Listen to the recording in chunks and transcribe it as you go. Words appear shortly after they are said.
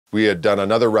we had done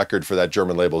another record for that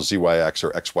German label, ZYX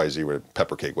or XYZ,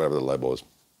 Pepper Cake, whatever the label is.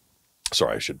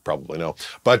 Sorry, I should probably know.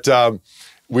 But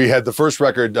we had the first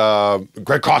record,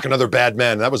 Greg Koch, Another Bad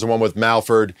Man. That was the one with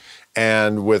Malford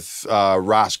and with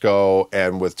Roscoe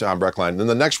and with Tom Breckline. Then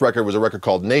the next record was a record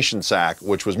called Nation Sack,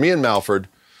 which was me and Malford.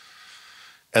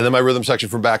 And then my rhythm section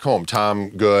from back home, Tom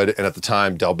Good, and at the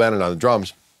time, Del Bennett on the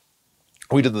drums.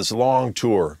 We did this long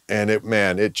tour, and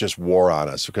it just wore on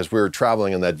us because we were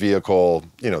traveling in that vehicle,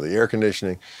 you know, the air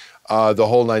conditioning, the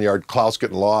whole 9 yard, Klaus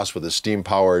getting lost with his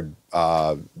steam-powered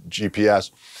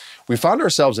GPS. We found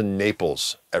ourselves in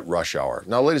Naples at rush hour.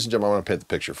 Now, ladies and gentlemen, I want to paint the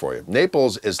picture for you.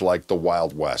 Naples is like the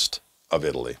Wild West of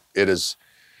Italy. It is,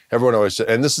 everyone always says,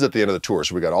 and this is at the end of the tour,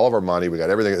 so we got all of our money, we got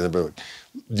everything.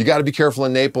 You got to be careful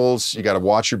in Naples. You got to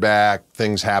watch your back.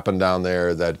 Things happen down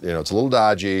there that, you know, it's a little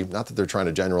dodgy. Not that they're trying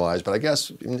to generalize, but I guess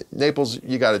in Naples,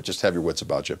 you got to just have your wits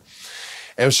about you.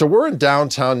 And so we're in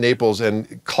downtown Naples,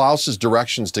 and Klaus's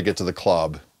directions to get to the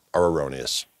club are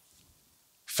erroneous.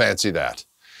 Fancy that.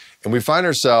 And we find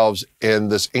ourselves in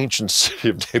this ancient city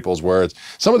of Naples where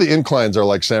some of the inclines are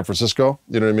like San Francisco,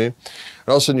 you know what I mean? And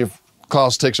all of a sudden,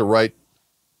 Klaus takes a right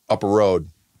up a road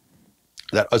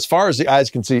that, as far as the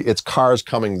eyes can see, it's cars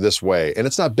coming this way. And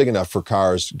it's not big enough for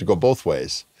cars to go both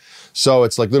ways. So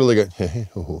it's like literally going,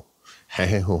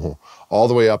 all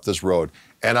the way up this road.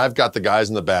 And I've got the guys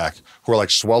in the back who are like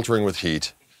sweltering with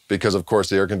heat because, of course,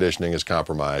 the air conditioning is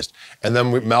compromised. And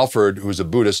then Malford, who's a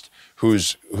Buddhist,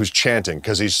 who's chanting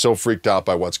because he's so freaked out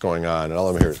by what's going on. And all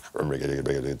I'm hearing is, and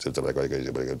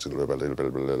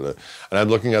I'm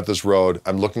looking at this road,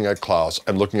 I'm looking at Klaus,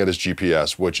 I'm looking at his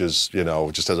GPS, which is, you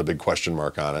know, just has a big question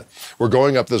mark on it. We're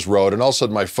going up this road, and all of a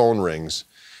sudden my phone rings,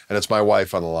 and it's my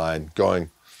wife on the line going,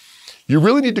 "You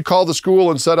really need to call the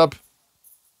school and set up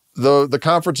the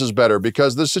conferences better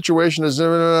because this situation is,"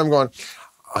 I'm going,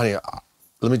 "Honey,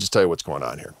 let me just tell you what's going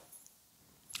on here.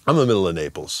 I'm in the middle of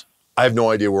Naples. I have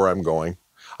no idea where I'm going.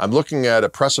 I'm looking at a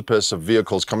precipice of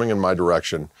vehicles coming in my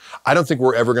direction. I don't think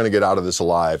we're ever going to get out of this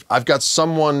alive. I've got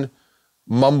someone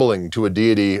mumbling to a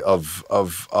deity of a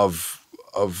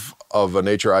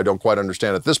nature I don't quite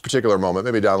understand at this particular moment.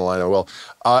 Maybe down the line I will.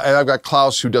 And I've got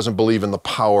Klaus, who doesn't believe in the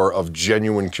power of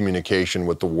genuine communication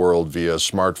with the world via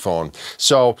smartphone.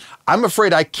 So I'm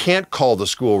afraid I can't call the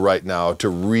school right now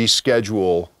to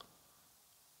reschedule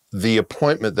the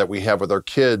appointment that we have with our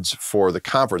kids for the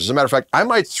conference. As a matter of fact, I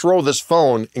might throw this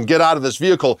phone and get out of this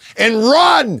vehicle and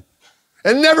run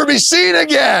and never be seen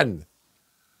again."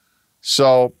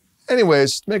 So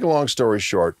anyways, to make a long story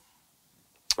short,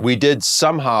 we did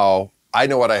somehow, I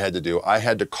know what I had to do. I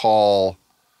had to call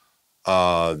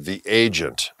the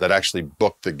agent that actually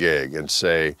booked the gig and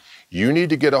say, "You need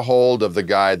to get a hold of the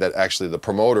guy that actually, the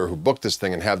promoter who booked this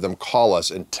thing, and have them call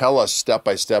us and tell us step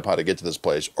by step how to get to this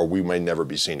place, or we may never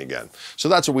be seen again." So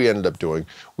that's what we ended up doing.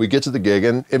 We get to the gig,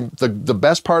 and the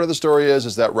best part of the story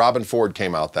is that Robin Ford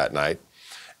came out that night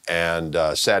and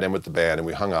sat in with the band, and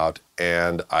we hung out,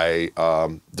 and I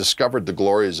discovered the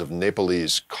glories of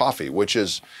Nepalese coffee, which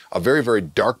is a very, very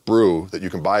dark brew that you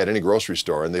can buy at any grocery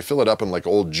store, and they fill it up in like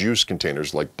old juice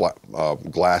containers, like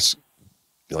glass,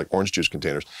 like orange juice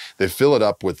containers. They fill it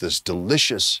up with this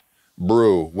delicious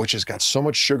brew, which has got so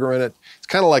much sugar in it. It's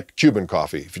kind of like Cuban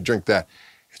coffee. If you drink that,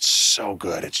 it's so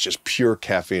good. It's just pure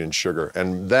caffeine and sugar.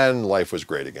 And then life was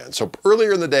great again. So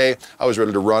earlier in the day, I was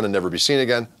ready to run and never be seen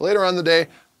again. Later on in the day,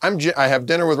 I have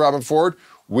dinner with Robin Ford.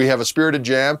 We have a spirited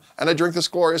jam, and I drink this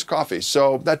glorious coffee.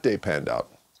 So that day panned out.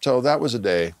 So that was a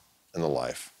day in the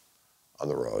life on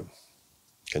the road.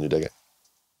 Can you dig it?